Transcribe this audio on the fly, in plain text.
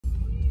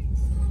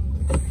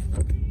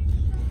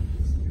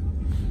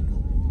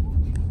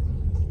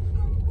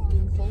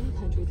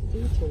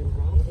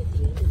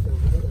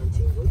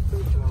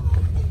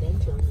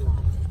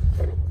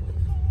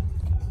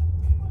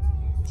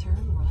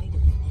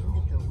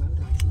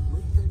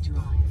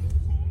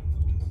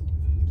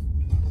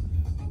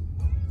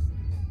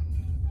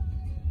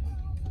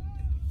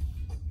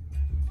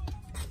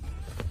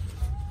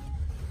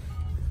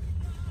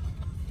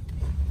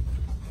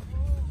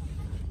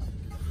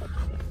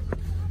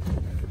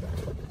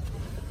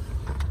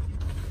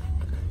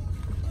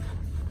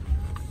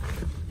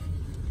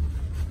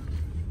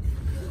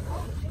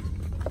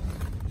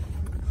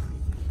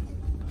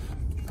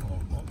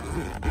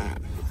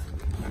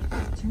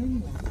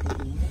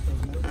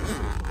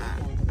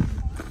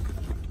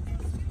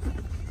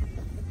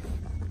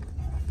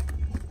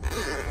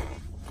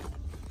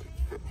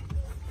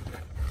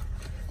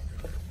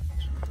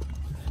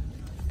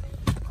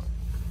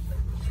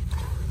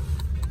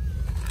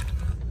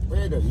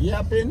do?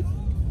 Yapping?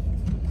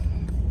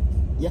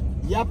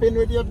 Yapping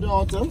with your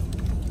daughter?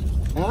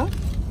 Huh?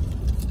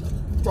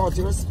 Thought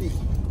you were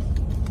speaking.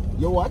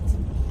 You what?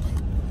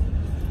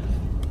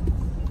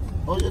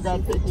 Oh, you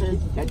got pictures?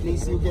 At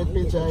least you get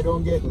picture, I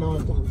don't get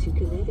none.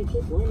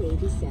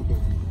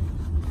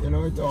 You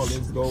know, it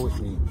always go with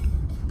me.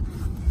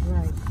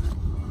 Right.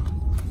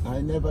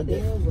 I never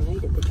get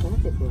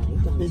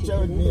picture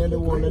with me and the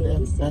one of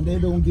them, and they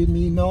don't give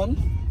me none.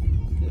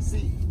 You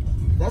see,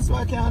 that's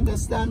why I can't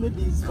understand with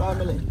these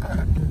family.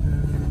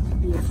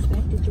 The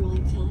expected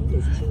drive time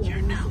is 2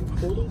 hours and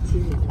 42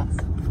 minutes.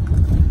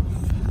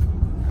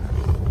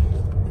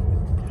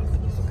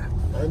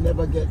 I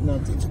never get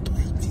nothing.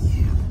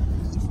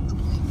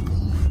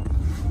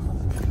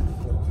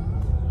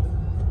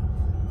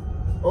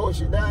 Oh,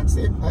 she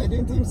dancing. I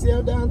didn't even see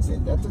her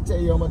dancing. That's to tell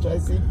you how much I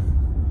see.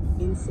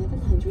 In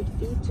 700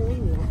 feet,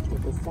 turn left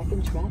at the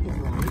second traffic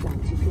light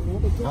onto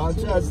Connecticut. I'll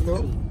just do.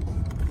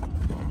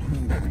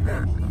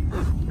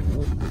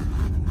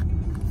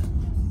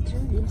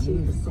 Turn into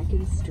the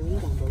 2nd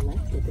Street on the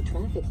left at the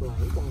traffic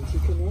light onto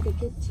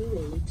Connecticut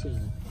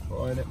 218.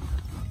 Boy,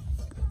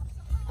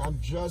 I'm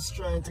just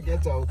trying to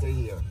get out of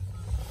here.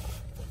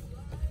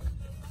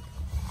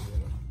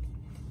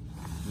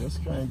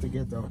 Just trying to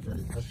get out of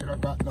it. I should have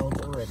gotten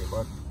out already,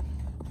 but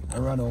I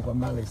ran over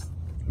Melissa.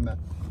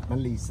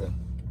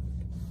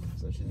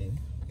 So she named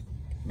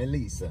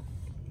Melissa.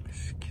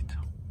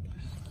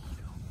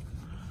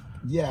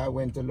 Yeah, I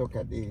went to look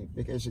at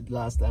because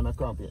last time I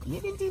come here. You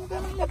didn't even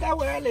come and look at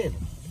where I live.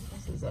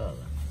 This is all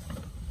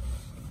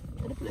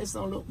right. The place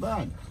don't look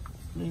bad.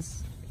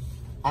 Please.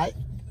 I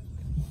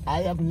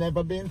have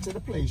never been to the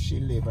place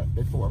she lived at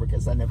before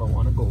because I never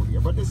want to go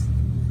there. But this,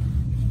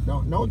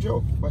 no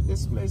joke, but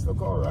this place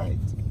look all right.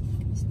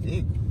 It's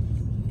big.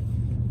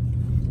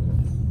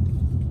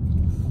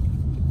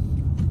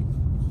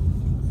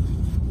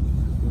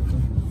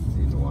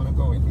 You don't want to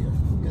go in there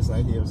because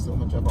I hear so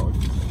much about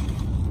it.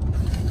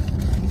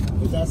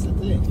 But that's the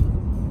thing.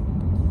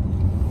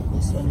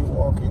 This when you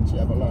walk in, you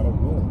have a lot of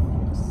room.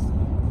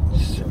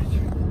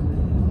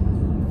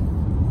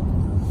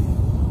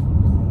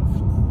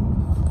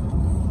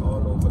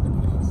 All over the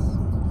place.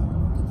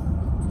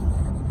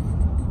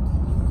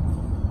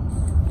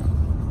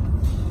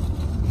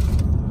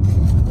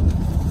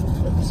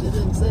 But she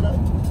didn't say that.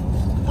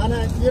 And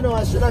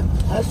I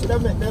should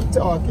have met them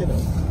talk, you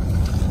know.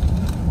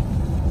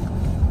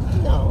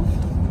 No.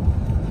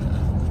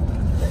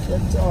 Let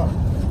them talk.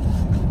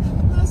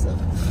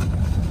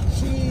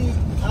 She,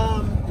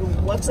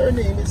 what's her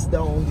name is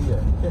down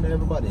there. You know,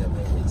 everybody have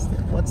their ways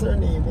there. What's her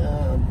name?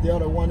 The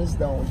other one is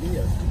down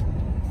there.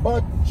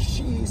 But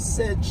she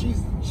said she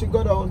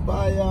got down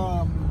by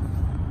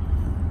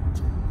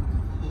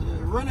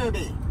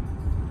Rennerby.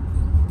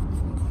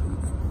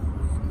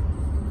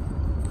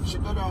 She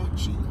got down.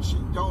 She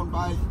down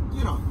by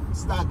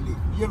Stanley.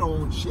 You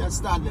know, she and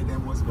Stanley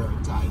them was very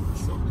tight.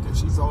 So because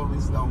she's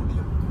always down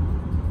there.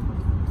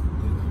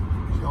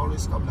 She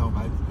always come down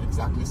by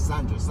exactly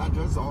Sandra.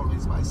 Sandra's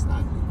always by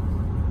Stanley.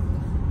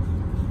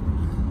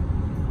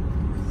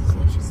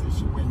 So she said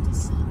she went to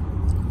see.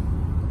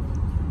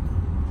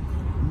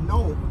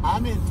 No,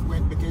 Annette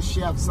went because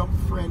she had some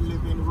friend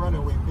living in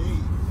Runaway Bay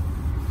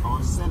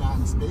or St.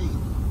 Anne's Bay.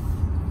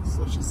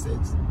 So she said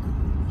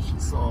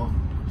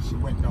she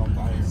went down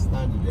by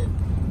Stanley then.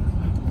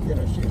 You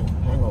know, she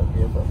hang out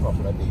there for a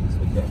couple of days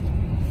with them.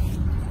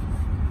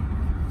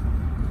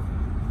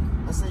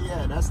 I said,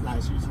 yeah, that's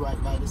nice. She's right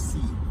by the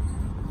sea.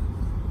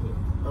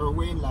 Her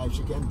way in life,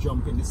 she can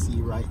jump in the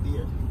sea right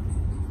there.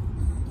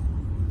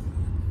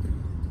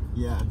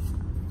 Yeah.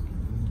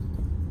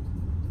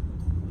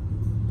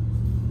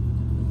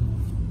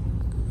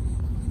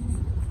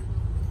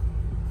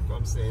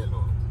 Come say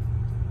hello.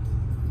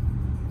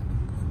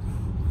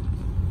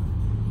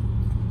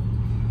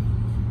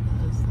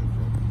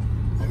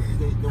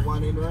 The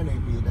one in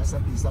Rennerby, that's a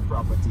piece of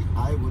property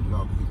I would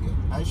love to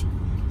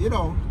get.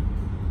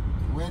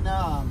 When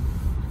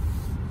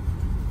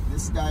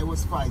this guy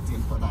was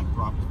fighting for that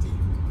property,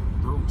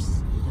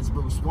 Bruce, because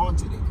Bruce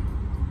wanted it.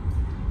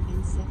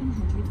 In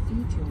 700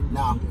 feet, turn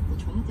now, right at the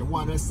traffic the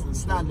one that's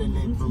standing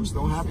there, Bruce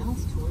don't have it.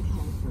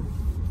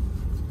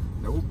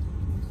 Nope,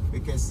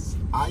 because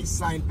I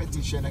signed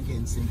petition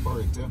against him for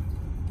it. Turn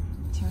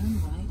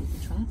right at the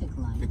traffic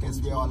light.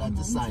 Because we all had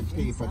to sign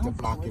paper to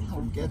block him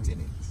from getting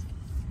it.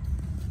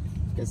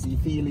 Because he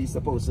feels he's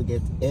supposed to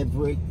get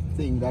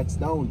everything that's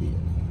down there.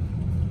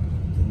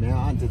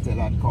 My auntie tell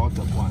her caught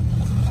up one.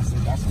 I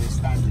said, that's where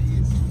Stanley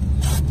is.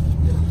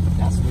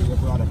 That's where your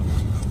brother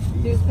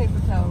is. There's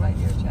paper towel right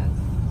here, Chad.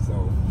 So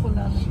pull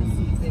down the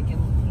seat, they can.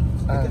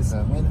 Because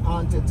when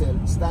Auntie tell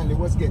Stanley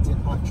was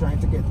trying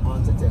to get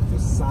Auntie tell to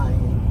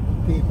sign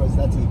papers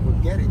that he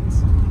could get it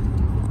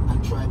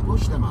and try and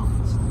push them out.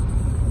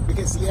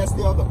 Because he has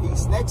the other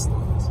piece next to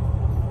it.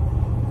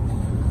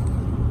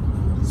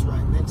 He's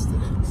right next to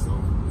them, so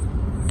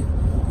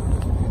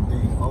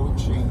they all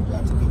change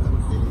that to get them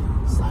to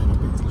sign a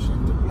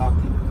petition to block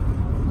him.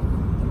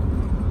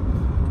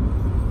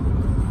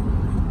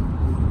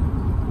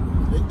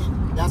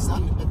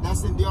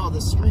 That's in the other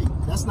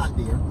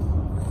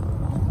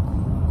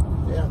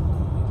Yeah.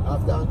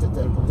 After Auntie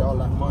Tell put all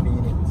that money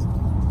in it.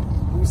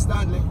 Who's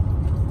Stanley?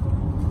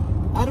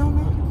 I don't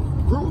know.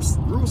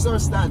 Bruce or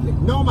Stanley?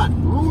 No man,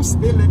 Bruce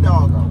built the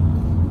dog out.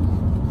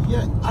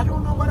 Yeah, I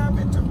don't know what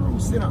happened to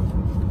Bruce, you know.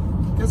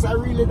 Because I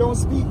really don't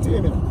speak to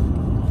him, you know.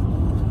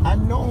 I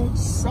know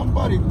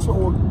somebody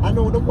told, I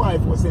know the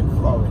wife was in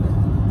Florida.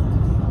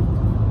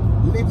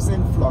 Lives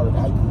in Florida,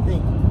 I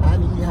think.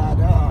 And he had,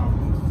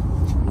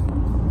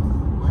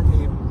 what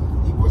name?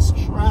 He was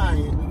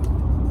trying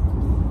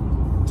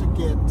to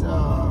get,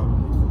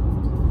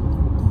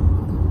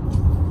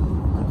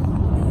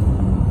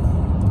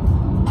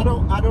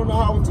 I don't know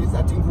how it is.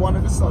 I think one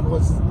of the sons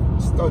was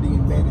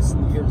studying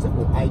medicine years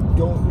ago. I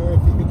don't know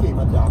if he became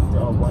a doctor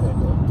or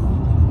whatever.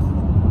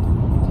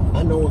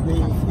 I know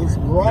his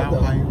brother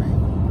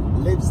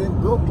lives in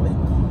Brooklyn.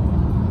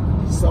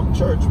 He's some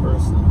church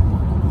person.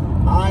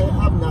 I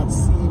have not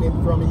seen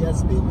him from he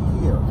has been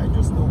here. I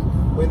just know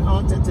when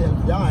Auntie Tell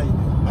died,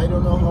 I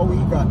don't know how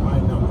he got my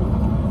number.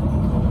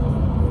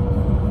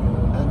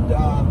 And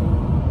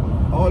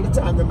all the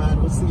time the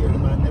man was here, the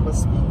man never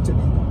speak to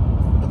me.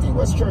 I think it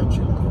was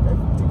Churchill. I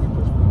think it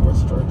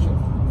was Churchill.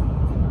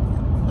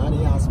 And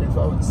he asked me if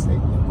I was sick.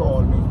 He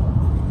called me,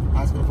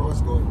 asked me if I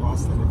was going to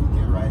Boston, if he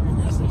can ride with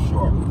me. I said,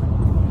 sure.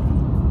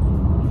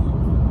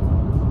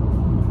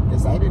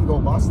 Because I didn't go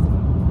to Boston.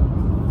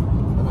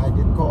 And I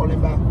didn't call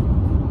him back.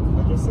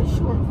 I just said,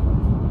 sure.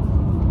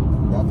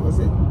 That was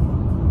it.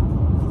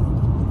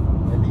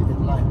 I leave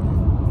it like that.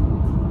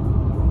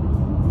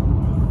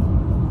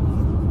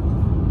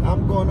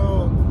 I'm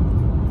gonna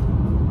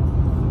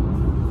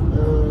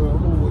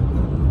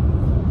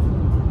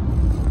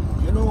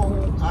you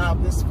know, I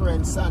have this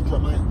friend Sandra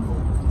might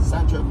know.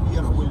 Sandra,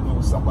 you know, will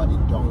know somebody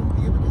down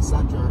here because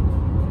Sandra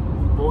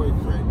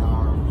boyfriend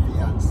or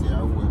fiance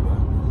or whoever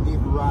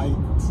live right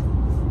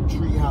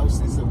 3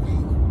 houses away.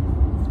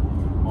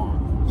 Or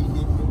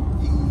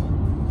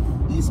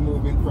he's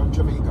moving from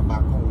Jamaica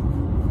back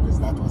home because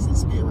that was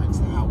his parents'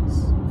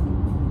 house.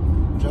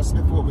 Just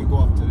before we go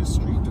up to the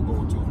street to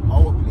go to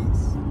our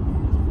place.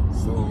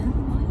 So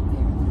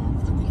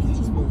I think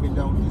he's moving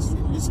down this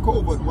year. It's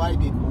COVID, why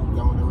did move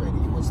down already?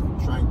 He was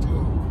trying to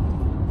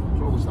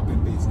close up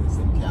in business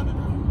in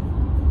Canada.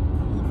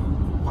 You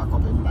know, pack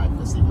up his life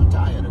because he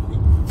retired a bit. He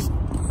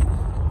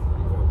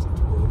wanted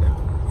to go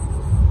down.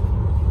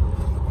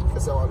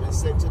 Because I always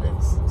said to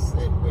them,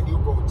 said when you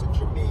go to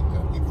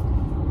Jamaica, if,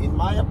 in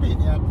my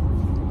opinion,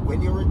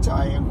 when you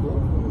retire and go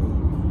home,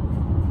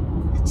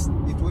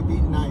 it would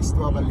be nice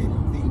to have a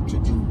little thing to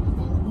do.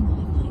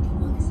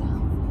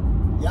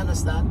 You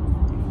understand?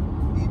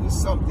 Even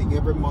something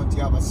every month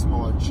you have a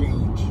small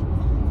change.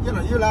 You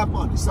know, you'll have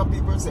money. Some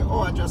people say,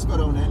 oh, I just go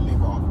down and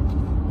live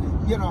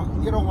on. You know,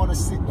 you don't want to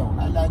sit down.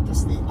 I like to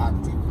stay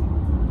active.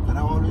 And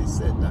I always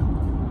said that.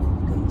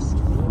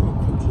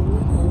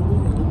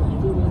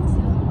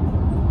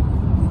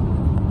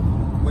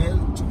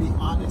 Well, to be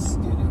honest,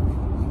 you know,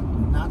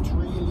 not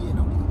really, you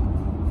know.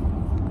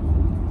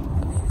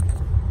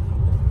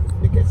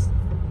 Because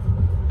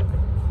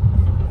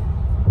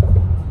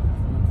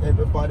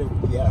everybody,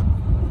 yeah.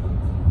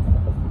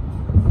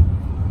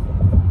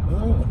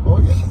 Oh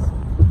yes.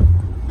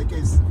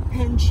 Because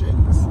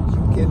pensions,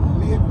 you can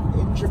live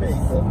in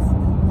Jamaica.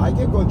 I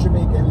can go to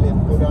Jamaica and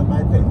live good on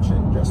my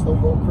pension. Just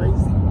don't go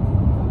crazy.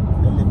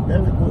 I live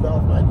very good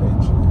off my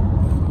pension.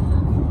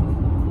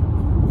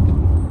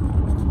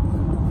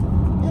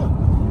 Yeah.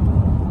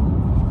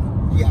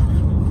 Yeah.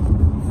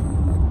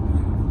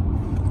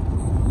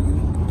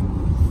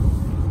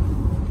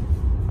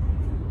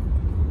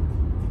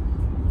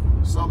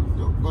 Some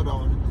go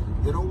down.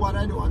 You know what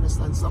I don't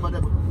understand? Some of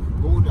them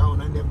go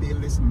down and they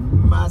build this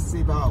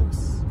massive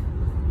house.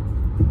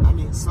 I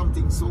mean,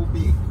 something so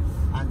big.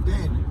 And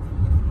then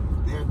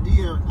they're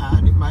there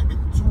and it might be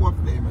 2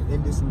 of them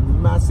in this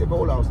massive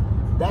old house.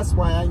 That's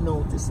why I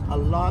noticed a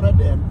lot of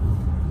them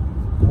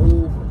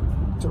move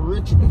to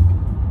Richmond.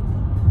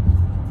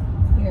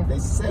 Yeah. They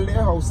sell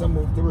their house and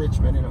move to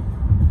Richmond, you know.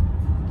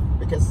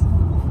 Because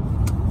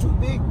too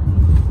big.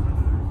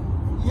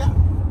 Yeah.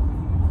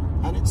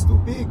 And it's too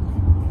big.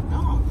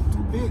 No, it's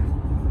too big.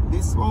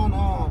 This one,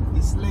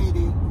 this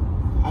lady,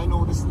 I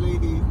know this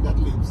lady that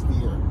lives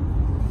there.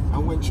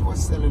 And when she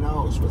was selling her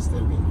house, she was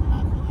telling me,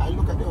 I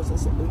look at the house and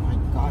I said, oh my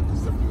God, this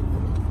is a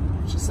beautiful.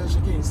 She said she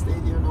can't stay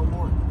there no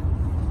more.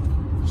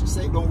 She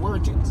said, don't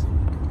worth it.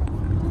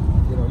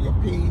 You know, you're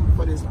paying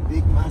for this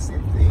big,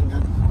 massive thing.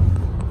 And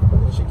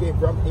she came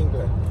from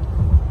England.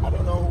 I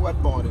don't know who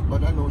had bought it,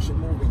 but I know she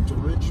moved into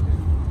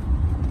Richmond.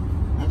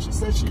 And she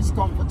said she's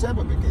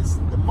comfortable because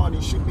the money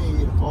she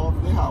made off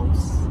the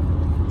house.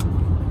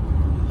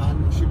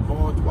 And she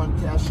bought one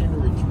cash in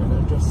Richmond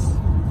and just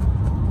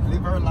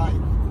live her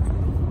life.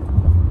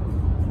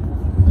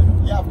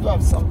 You have to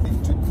have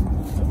something to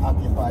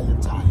occupy your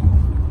time.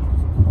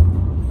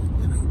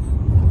 You know,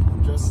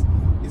 just,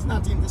 it's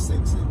not in the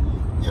sense,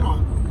 you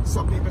know,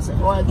 some people say,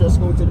 oh, I just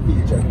go to the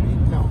beach every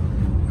week. No.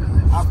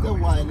 After a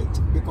while, it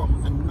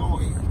becomes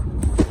annoying.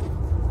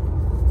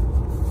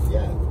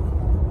 Yeah.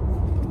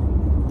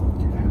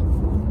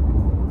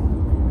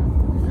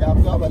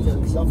 have to have a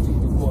little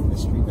something to go up the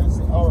street and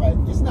say, all right,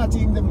 it's not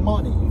even the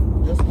money.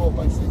 Just go up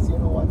and say, you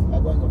know what,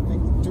 I'm going to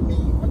fix, to me,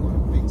 I'm going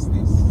to fix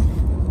this.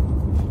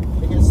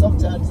 Because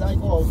sometimes I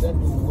go out and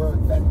do work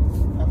that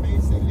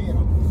amazingly, you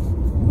know,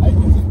 I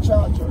don't in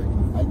charge of it.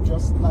 I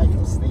just like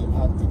to stay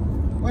active.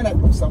 When I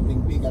do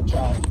something big, I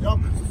charge up,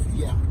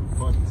 yeah,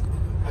 but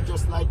I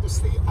just like to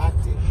stay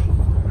active.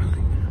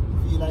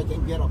 Feel I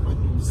can get up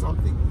and do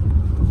something.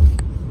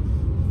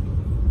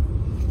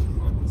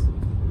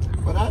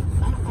 But I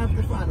have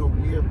to find out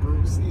where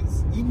Bruce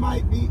is. He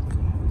might be,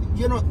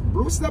 you know,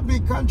 Bruce is a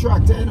big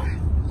contractor, you know.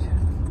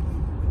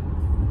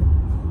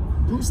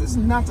 Bruce is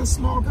not a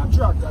small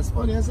contractor, as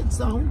funny as it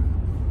sounds.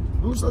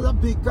 Bruce was a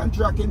big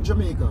contractor in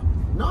Jamaica.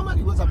 Normally,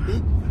 he was a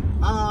big,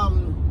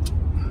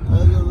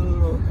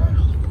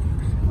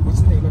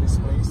 what's the name of this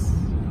place?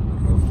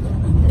 I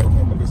can't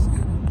remember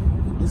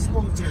this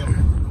hotel.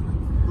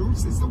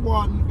 Bruce is the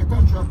one, the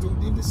contractor who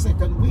did the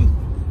second wing.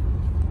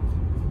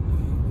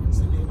 What's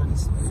the name of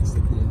this place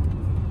again?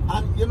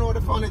 And you know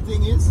the funny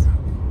thing is,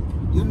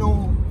 you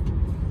know,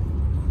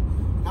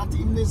 not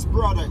even his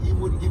brother, he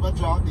wouldn't give a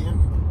job there.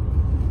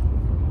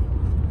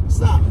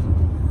 Sam.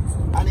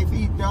 And if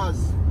he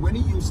does,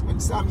 when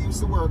Sam used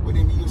to work with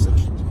him, he used to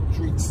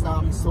treat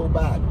Sam so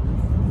bad.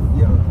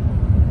 You know,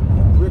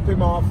 rip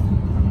him off,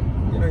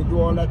 you know, do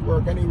all that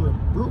work, and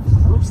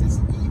Bruce is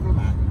an evil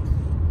man.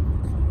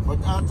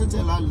 But I have to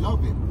tell, I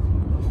love him.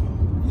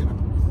 You know.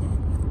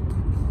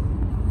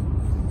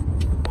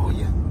 Oh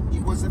yeah, he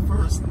was the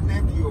first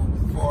nephew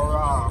for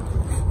I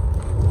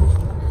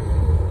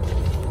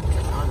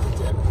have to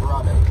tell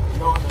brother.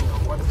 No,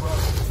 what the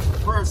brother?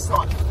 First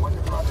son, what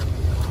the brother did.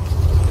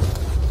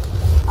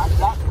 And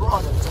that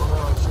brother told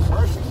her she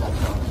worshipped that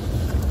brother.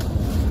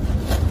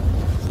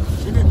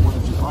 She didn't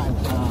want to find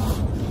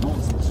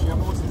Moses. She and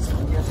Moses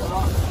couldn't get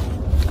along.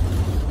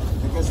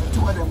 Because the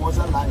two of them was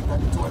alike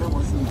and the two of them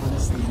was even the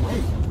same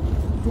way.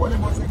 The two of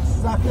them was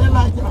exactly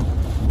alike, you know.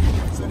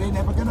 So they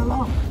never get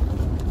along.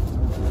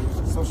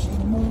 So she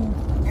moved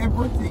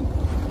everything.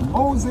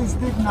 Moses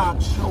did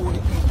not show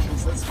the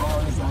interest as far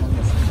as I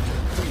understand.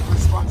 Take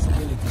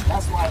responsibility.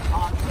 That's why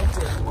Aunt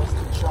Peter was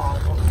in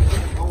charge of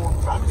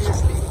going from the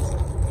estate.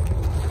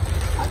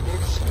 And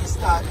then she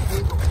started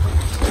taking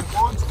she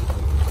wants to do.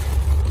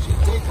 She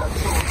takes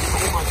control so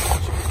much and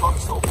she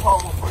becomes so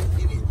powerful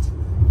in it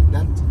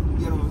that,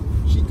 you know,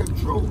 she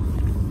controlled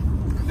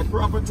the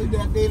property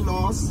that they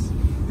lost,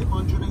 the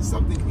 100 and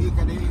something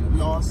acre they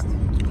lost. I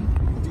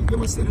think they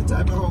must see the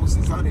type of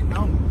houses on it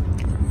now.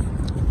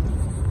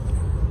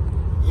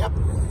 Yep.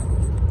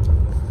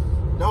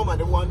 Now, man,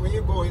 the one where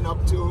you're going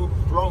up to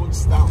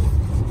Brownstown,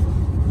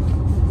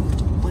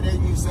 where they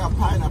used to have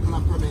pineapple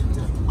and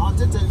pimento.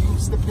 Auntie Tell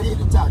used to pay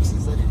the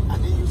taxes on it,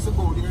 and they used to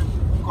go there,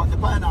 cut the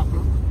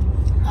pineapple,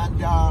 and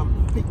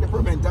pick the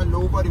pimento, and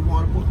nobody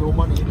wanted to put no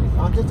money in it.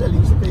 Auntie Tell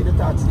used to pay the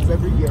taxes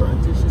every year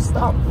until she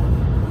stopped.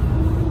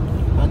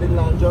 And the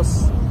land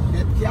just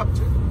get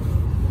captured.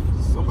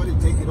 Somebody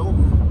take it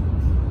over.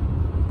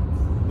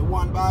 The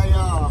one by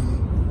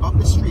up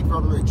the street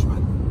from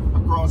Richmond,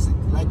 across it,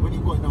 like when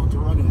you're going down to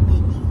run in the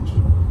beach.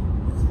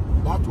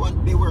 That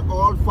one, they were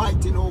all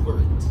fighting over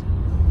it.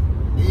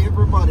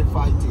 Everybody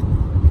fighting.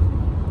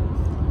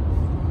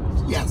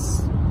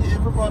 Yes,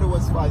 everybody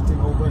was fighting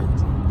over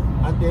it.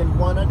 And then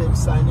one of them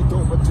signed it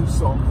over to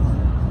some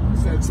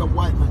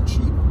white man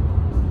cheap.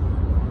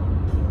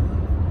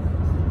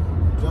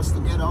 Just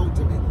to get out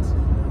of it.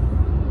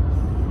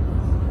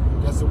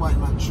 Just the white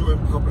man showed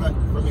him a couple of,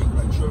 from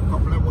England, showed him a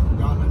couple of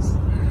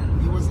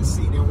 $1. He was a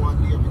senior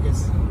one year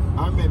because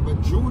I remember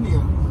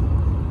Junior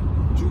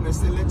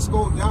said, let's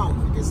go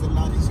down because the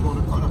land is going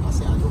to cut off. I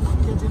said, I don't want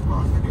to get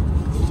involved in it.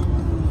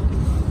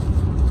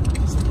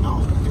 He said,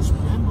 no, just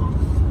remember,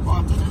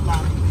 part of the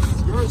land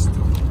is yours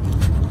too.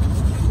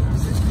 I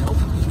said,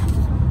 nope.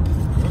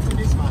 Nothing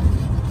is mine.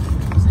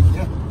 He said,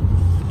 yeah.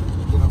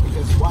 You know,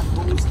 because what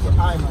goes to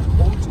Ireland,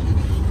 go to you.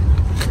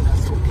 And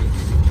that's okay.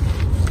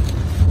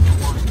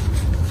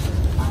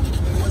 And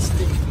he was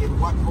thinking,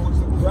 what goes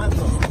to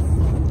grandma?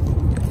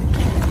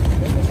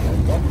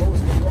 What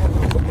goes to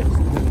grandma supposed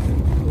to do?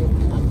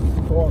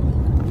 For me.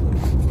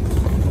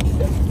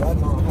 Because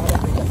grandma had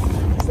a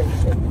bigger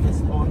section.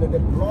 It's under the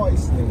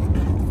Bloy's name.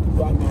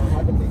 Grandma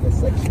had a bigger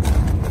section.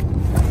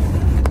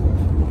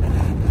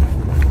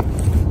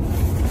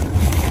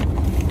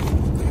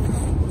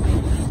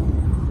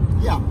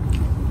 Yeah.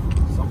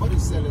 Somebody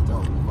sell it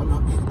out, but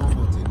not me, not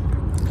nothing.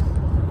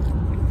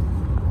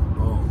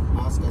 Oh,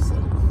 ask her sell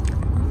it.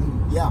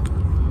 Yeah.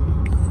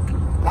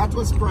 That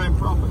was prime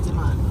property,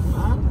 man.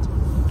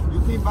 You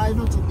can buy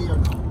nothing there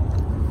now.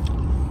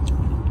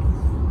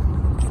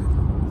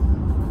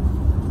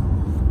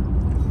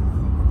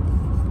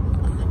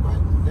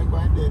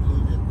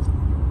 Leave it.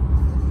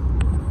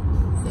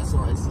 That's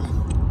how I see it.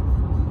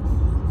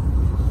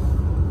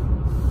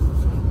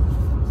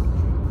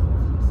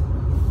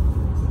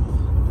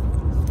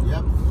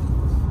 Yep.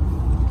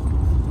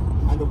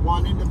 And the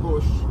one in the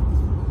bush,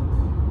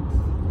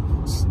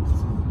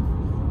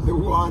 the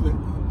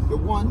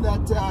one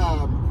that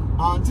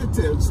Auntie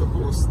Tell's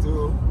supposed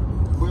to,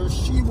 where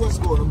she she was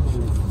going to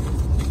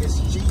move because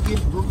she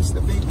gave Bruce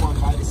the big one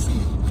by the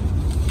seat.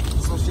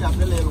 So she had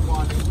the little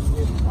one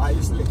with I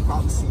used to live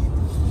cock seat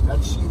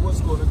that she was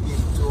going to give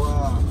to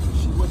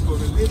she was going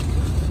to live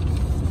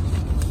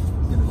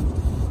with. You know.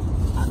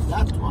 And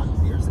that one,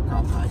 here's the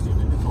cop hiding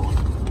in the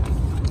corner.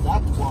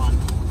 That one,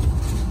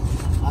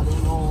 I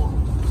don't know,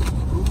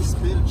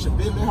 she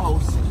built the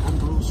house and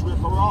Bruce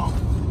ripped her off.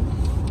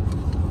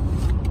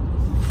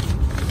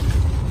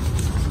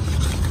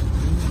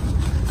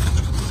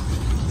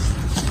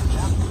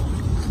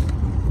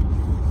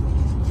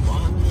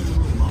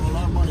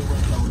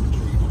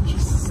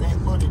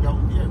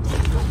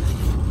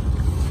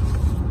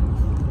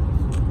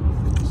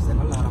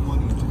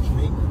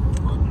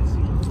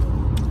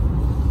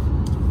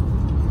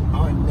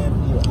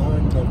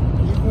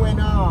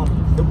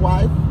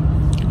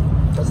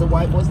 The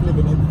wife was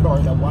living in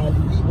Florida while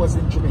he was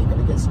in Jamaica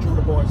because two of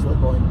the boys were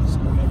going to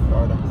school in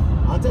Florida.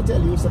 Aunt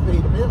Tell used to pay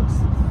the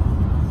bills.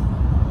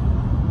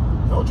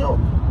 No joke.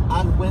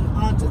 And when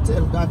Aunt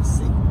Tell got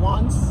sick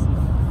once,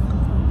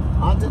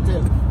 Aunt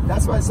Tell,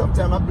 that's why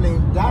sometimes I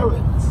blame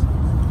Darren.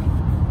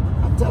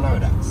 I tell her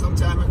that.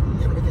 Sometimes,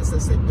 you know, because I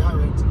said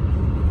Darren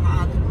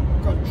had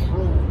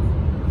control.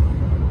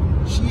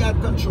 She had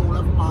control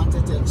of Aunt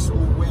Tell so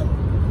well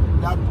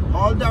that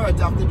all Darren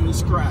have to do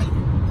is cry.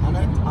 And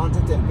Aunt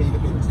Tell pay the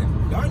bills.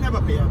 Darren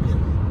never pay her bill.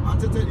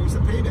 Aunt Tell used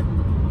to pay them.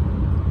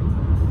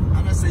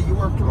 And I say, you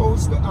were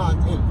close to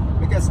Aunt Tell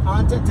because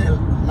Aunt Tell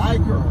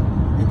liked her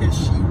because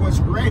she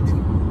was ready.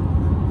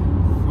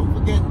 Don't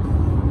forget,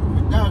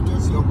 when Darren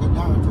was younger,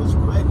 Darren was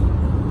ready.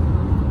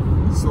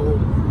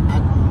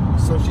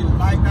 So she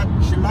liked that.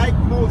 She liked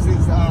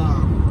Moses'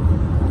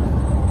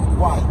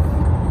 wife.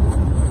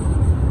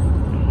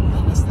 You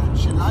understand?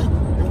 She liked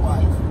the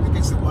wife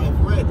because the wife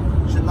ready.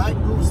 She liked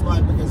Bruce's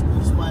wife because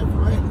Bruce's wife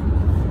ready.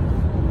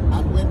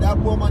 And when that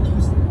woman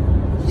used,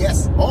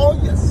 yes, oh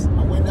yes,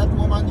 and when that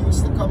woman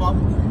used to come up,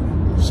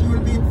 she will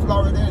be in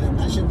Florida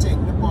and she'll take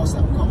the bus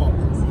and come up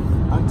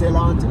and tell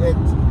Aunt Ed,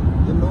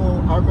 you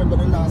know, I remember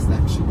the last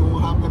time she don't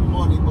have the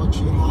money, but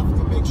she have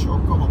to make sure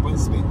come up and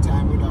spend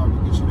time with her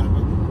because she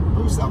never,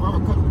 Bruce have her,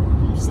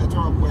 set her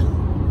up well.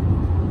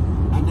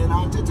 And then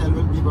Aunt Ed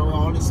will give her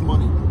all this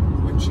money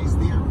when she's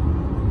there.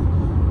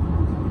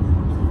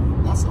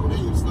 That's how they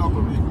used to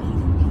operate.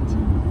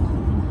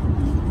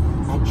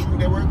 I'm sure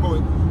they were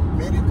going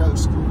medical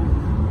school.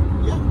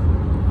 Yeah.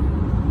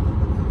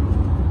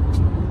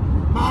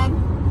 Man,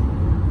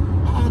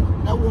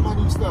 that woman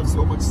used to have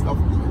so much stuff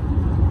there.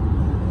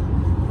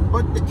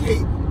 But the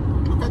Cape,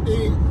 look at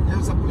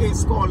there's a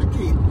place called the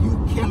Cape. You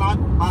cannot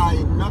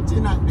buy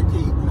nothing at the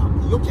Cape now.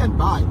 You can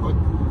buy, but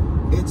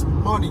it's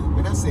money.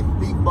 When I say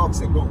big bucks,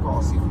 it don't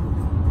cost you.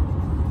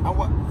 And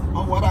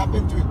what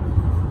happened to it?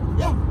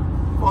 Yeah,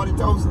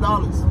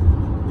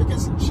 $40,000.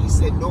 Because she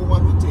said no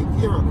one would take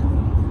care of it.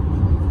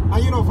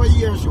 And you know, for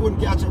years she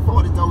wouldn't catch her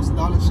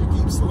 $40,000. She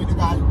keeps suing the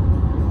guy.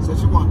 So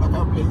she want back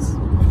her place.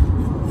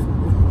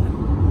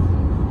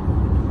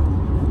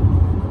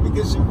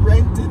 Because she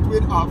rented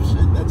with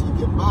option that he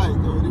can buy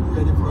it already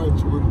ready for her.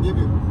 She wouldn't give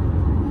him.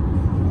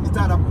 It's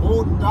not a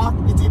boat dock.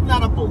 It's even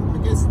not a boat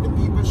because the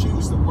people she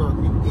used to work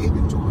with gave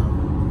it to her.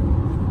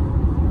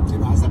 You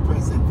know, as a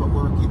present for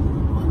working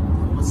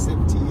for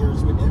 70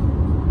 years with them.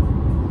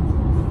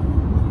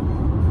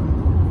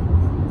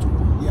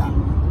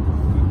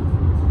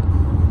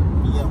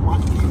 Yeah,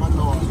 one came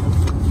along.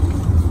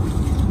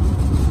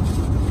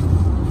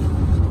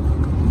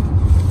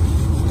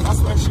 That's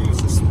why she used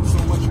to sue so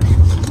much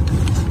people.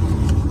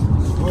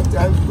 One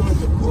time we go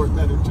to court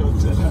and the judge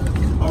said, the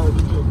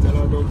judge said,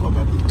 don't come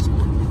back to the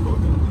school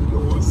because you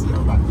don't want to see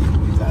her back in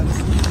the dance.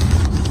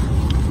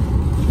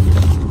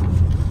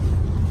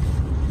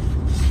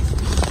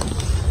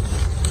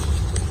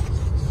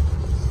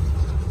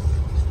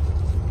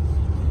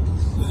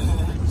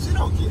 She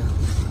don't care.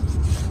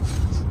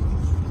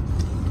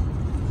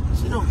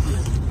 She don't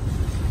care.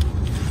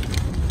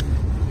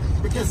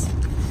 Because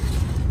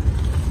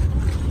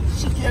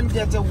she can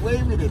get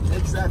away with it.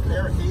 Exactly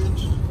her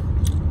age.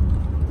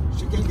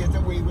 She can get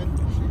away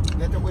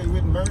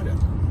with murder.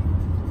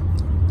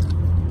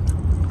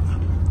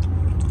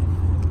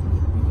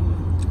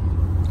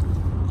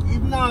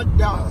 Even Aunt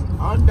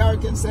Dar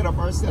can set up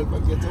herself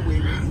and get away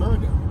with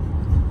murder.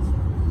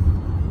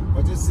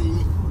 But you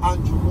see,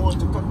 Andrew want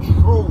to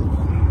control.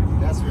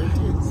 That's where it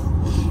is.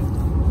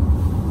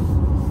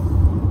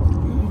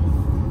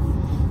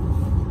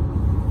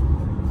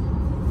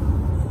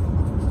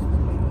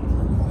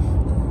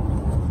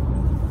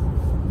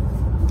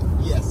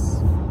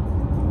 Yes,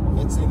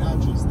 it's in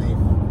Andrew's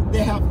name.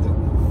 They have to.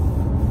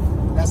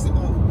 That's the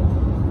only.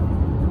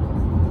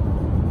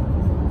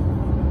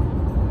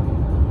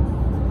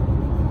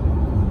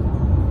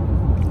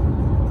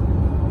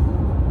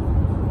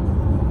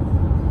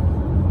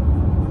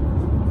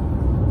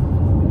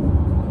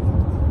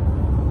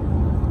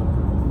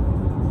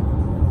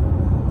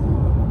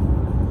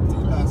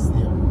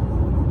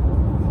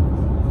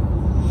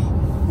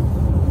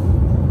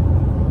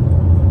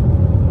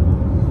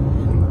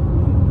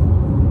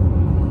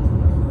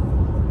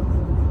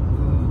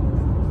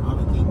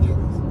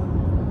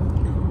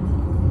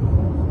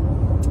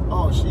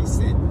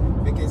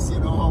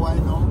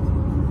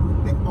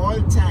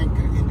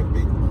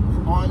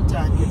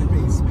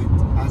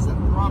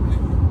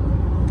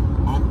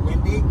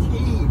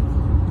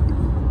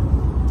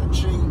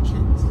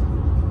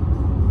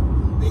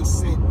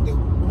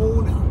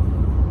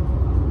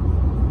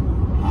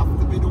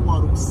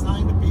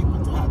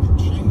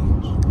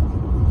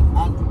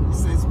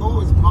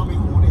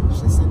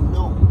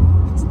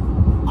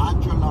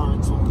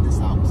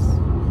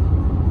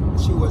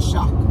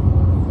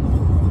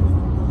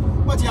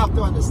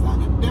 do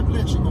understand it.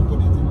 Definitely she gonna put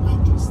it in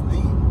Andrew's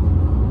name.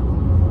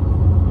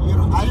 You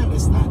know, I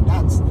understand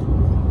that still.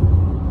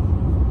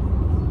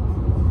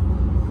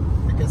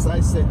 Because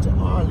I said to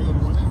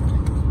Arlene,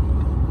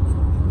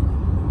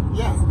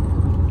 yeah.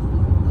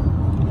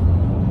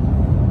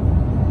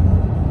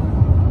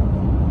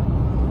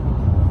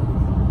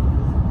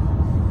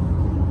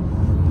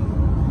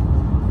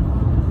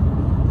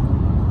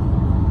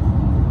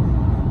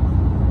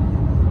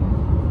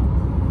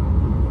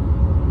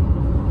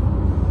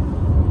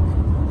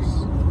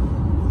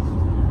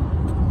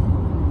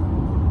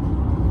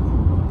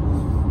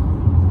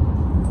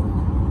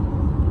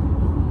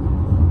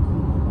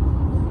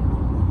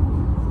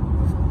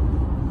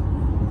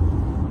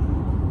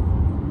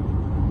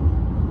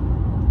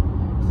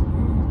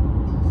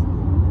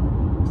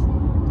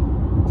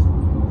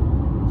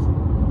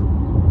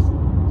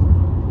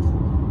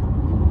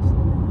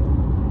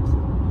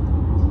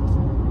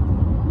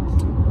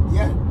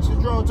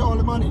 All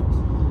the money.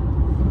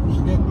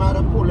 She get mad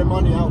and pull the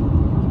money out.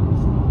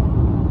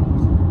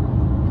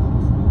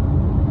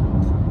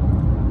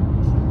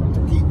 To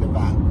keep the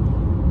bank.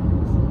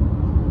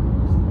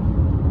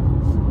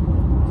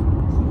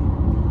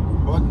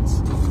 But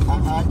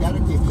I gotta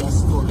give you a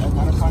story. I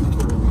gotta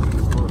confirm it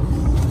first.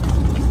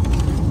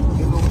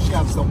 You know she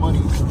have some money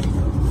to me.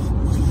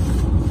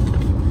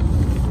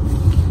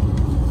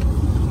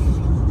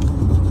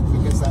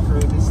 Because I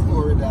heard the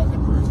story that the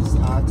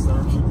person asked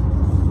her.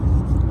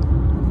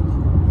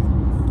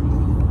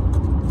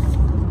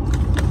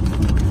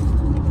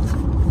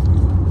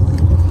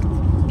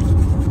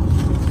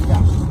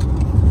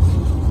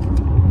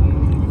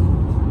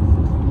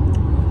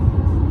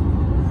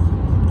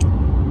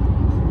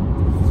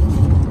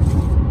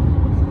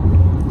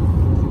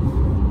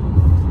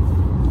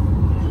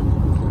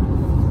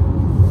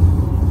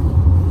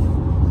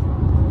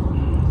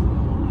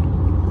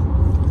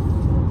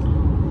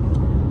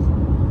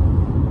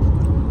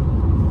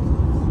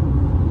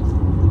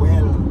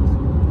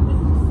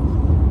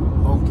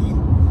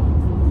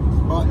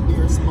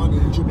 Money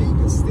in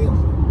Jamaica still.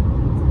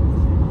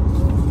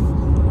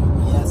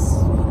 Yes.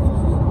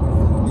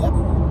 Yep.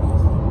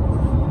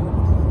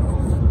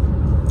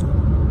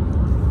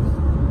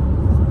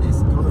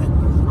 It's correct.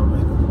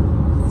 Correct.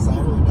 Because I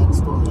heard that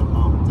story a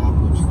long time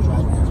when she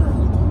tried to turn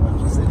it on, but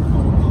she said no,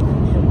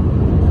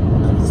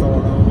 and it's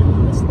all out in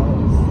the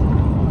stars.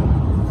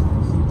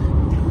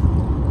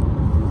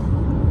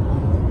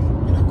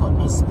 And I cut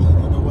my speed.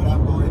 You know what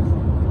I'm going?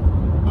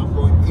 I'm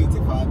going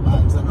 85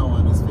 miles an hour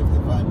and it's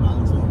 55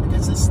 miles an hour.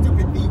 Because a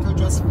stupid vehicle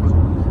just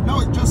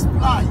it just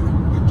fly.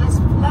 It just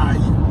fly.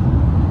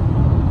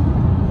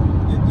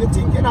 You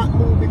think you're not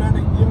moving and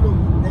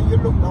then you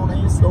look down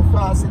and you see how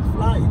fast it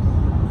flies.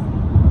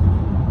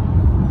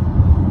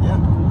 Yeah.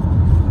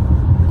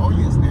 Oh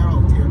yes, they're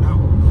out here now.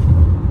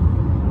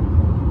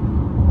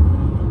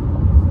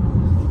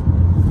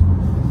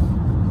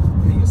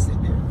 And you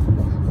sit there.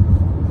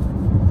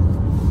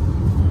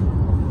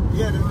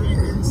 Yeah, the rain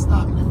didn't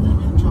stop. They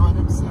enjoyed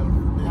themselves.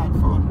 They had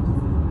fun.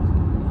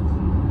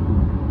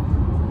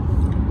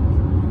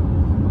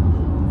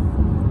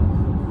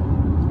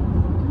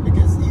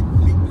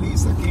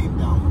 Lisa came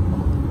down.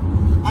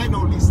 I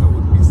know Lisa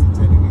would miss it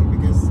anyway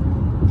because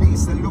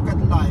Lisa looked at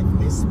life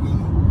this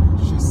week.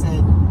 She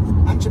said,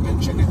 and she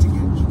mentioned it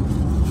again.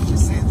 She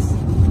says,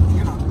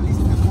 you know,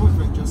 Lisa, the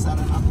boyfriend just had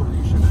an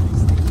operation and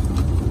he's thinking.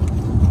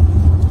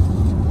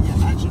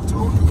 Yeah, and she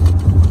told me,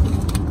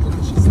 you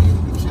know, she said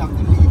if she have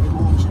to leave him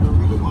home, she don't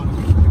really want to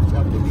leave him. If she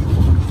have to leave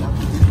home, she have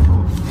to leave him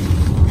home.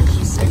 Because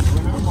she said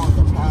when her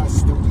mother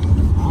passed away,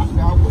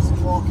 I was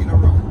walking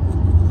around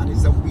and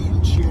it's a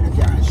wheelchair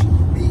guy. She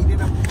made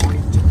it a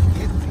point to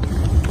get me.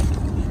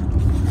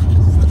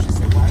 So she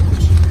said, why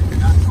would she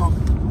not come?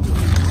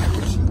 Why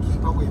would she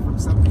keep away from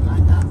something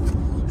like that?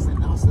 I said,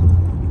 no, sir.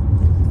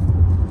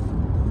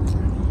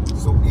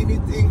 So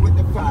anything with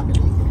the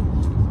family.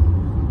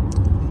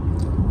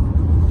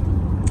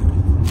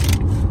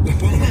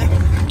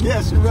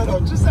 Yeah, she ran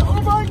out. She said,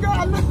 oh my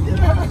God, look at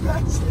her.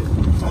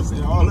 I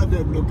said, all of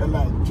them look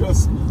alike.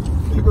 Trust me.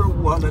 Every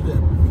one of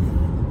them.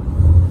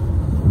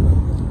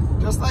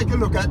 Just like you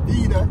look at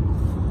Dina.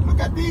 Look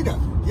at Dina.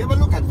 You ever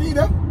look at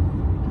Dina?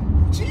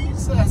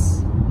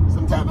 Jesus.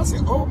 Sometimes I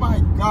say, oh my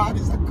God,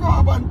 it's a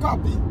carbon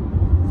copy.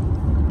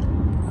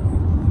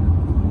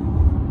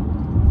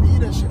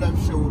 Dina should have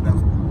showed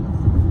up.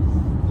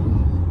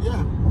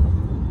 Yeah.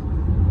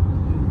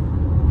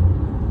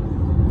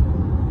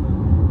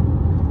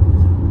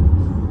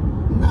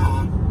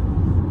 Nah.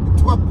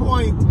 To a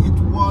point, it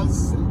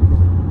was,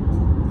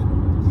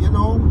 you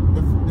know,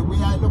 the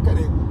way I look at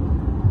it,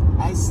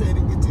 I said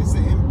it is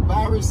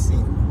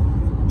embarrassing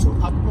to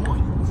a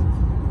point.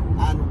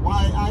 And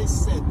why I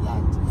said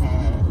that,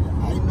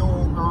 I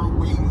know her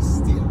ways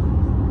still,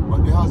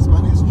 but the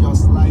husband is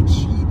just like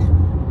she did.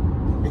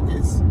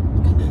 Because,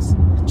 look at this,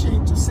 it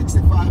changed to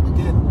 65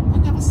 again. I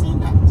never seen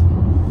that.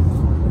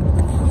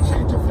 It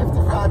changed to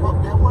 55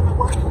 up there, wonder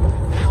why.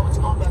 Now it's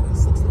gone back to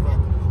 65.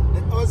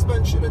 The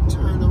husband should have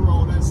turned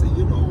around and said,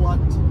 you know what?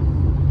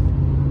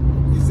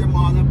 It's your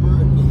mother's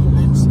birthday,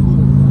 let's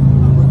go.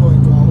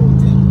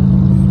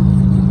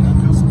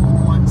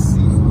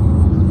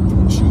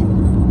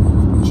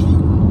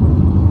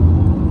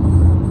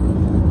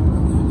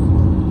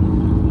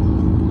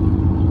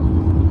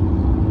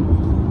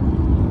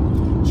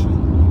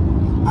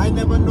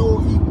 never know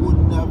he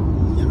wouldn't have,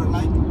 you know,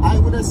 like I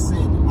would have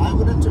said, I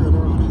would have turned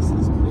around and said,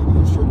 maybe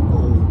you should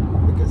go,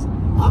 because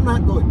I'm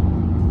not good.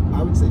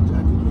 I would say,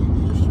 Jackie, maybe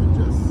you should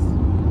just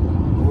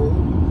go,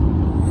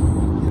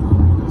 you know,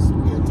 just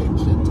pay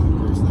attention to the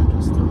person that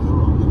just turns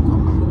around and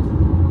come back.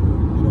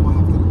 You don't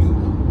have to meet.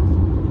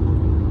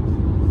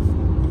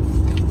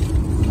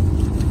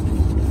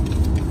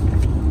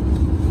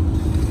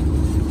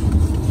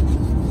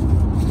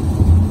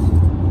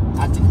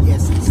 I think,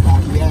 yes, it's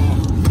that,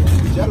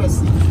 yeah,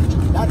 jealousy.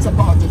 That's a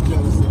part of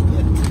jealousy,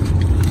 yeah.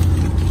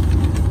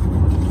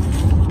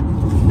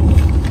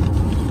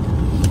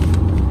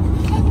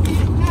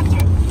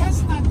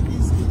 That's not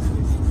his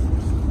business.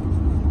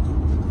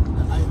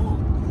 I know.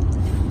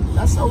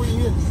 That's how he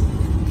is.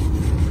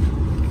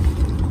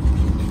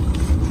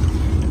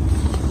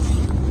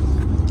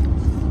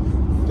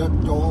 The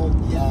dog,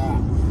 yeah.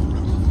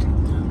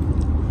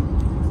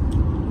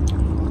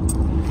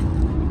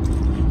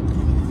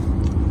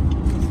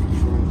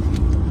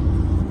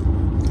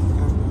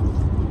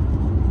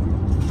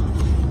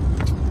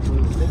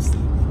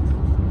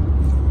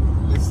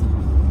 Listen.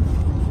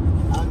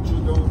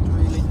 Andrew don't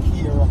really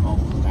care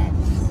about that.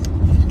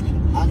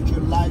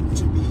 Andrew like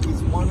to be,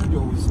 is one of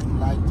those who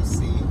like to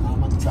say,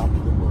 I'm on top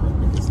of the world.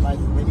 Because like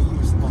when he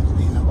used to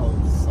complain about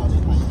Sonny,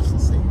 I used to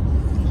say,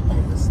 keep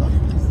out the Sonny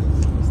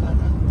business. Was that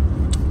right?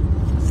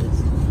 He says,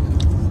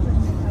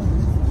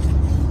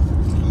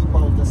 keep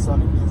out the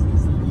Sonny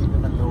business, leave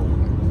him alone.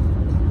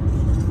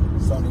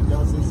 Sonny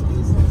does his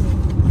business.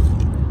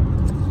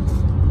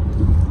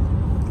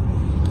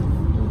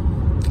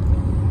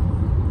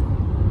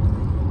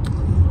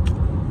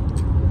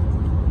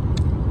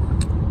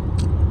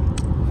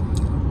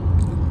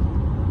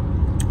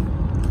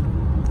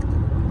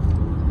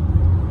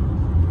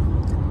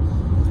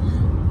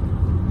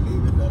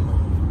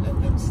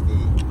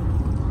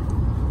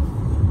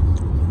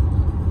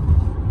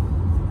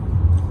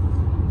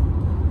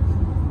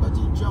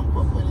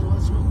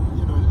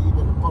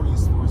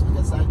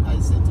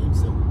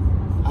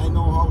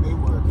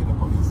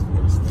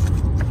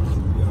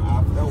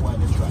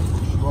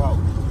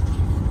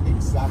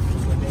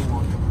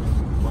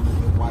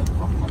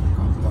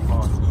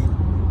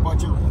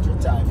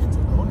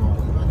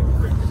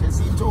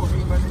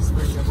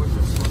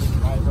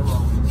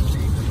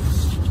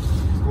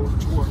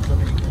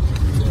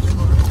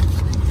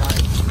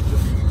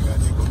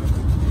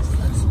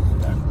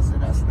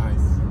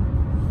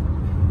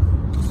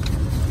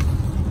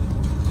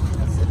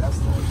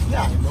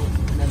 Yeah, I know,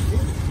 and I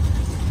did it.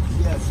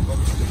 Yes, but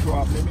the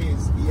problem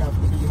is, he have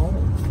to be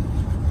home.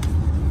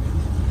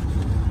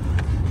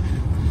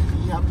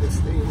 He have to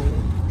stay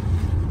home.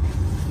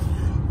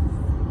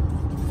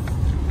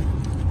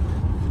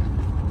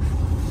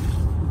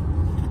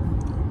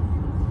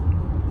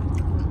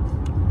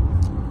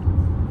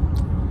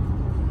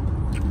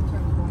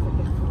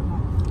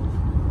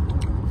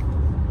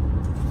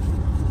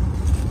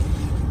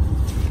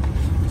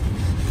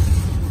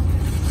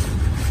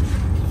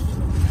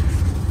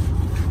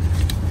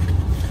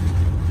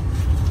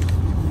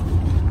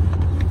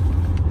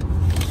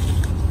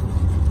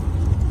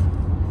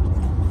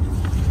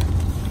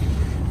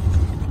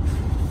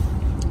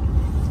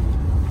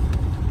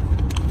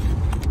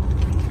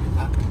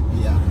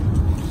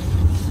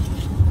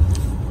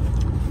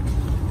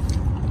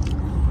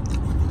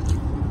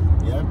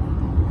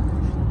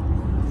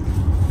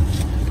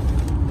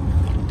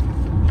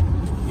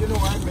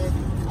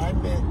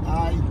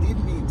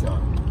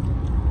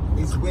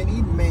 When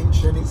he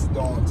mentioned his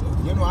daughter,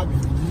 you know, I've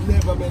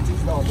never met his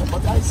daughter,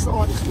 but I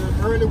saw this girl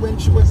early when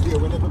she was there,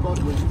 when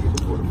everybody was there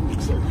before the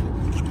food service.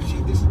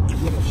 She just,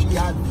 you know, she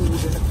had food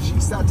and she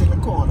sat in the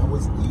corner,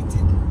 was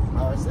eating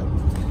by herself.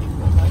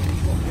 And I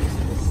think that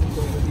person was sitting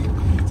over there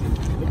eating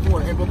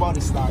before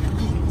everybody started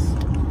eating.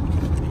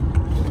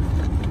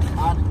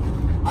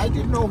 And I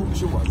didn't know who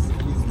she was.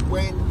 It's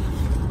when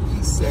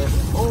he said,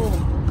 oh,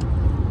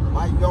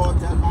 my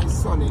daughter and my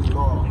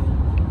son-in-law,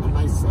 and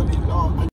my son-in-law.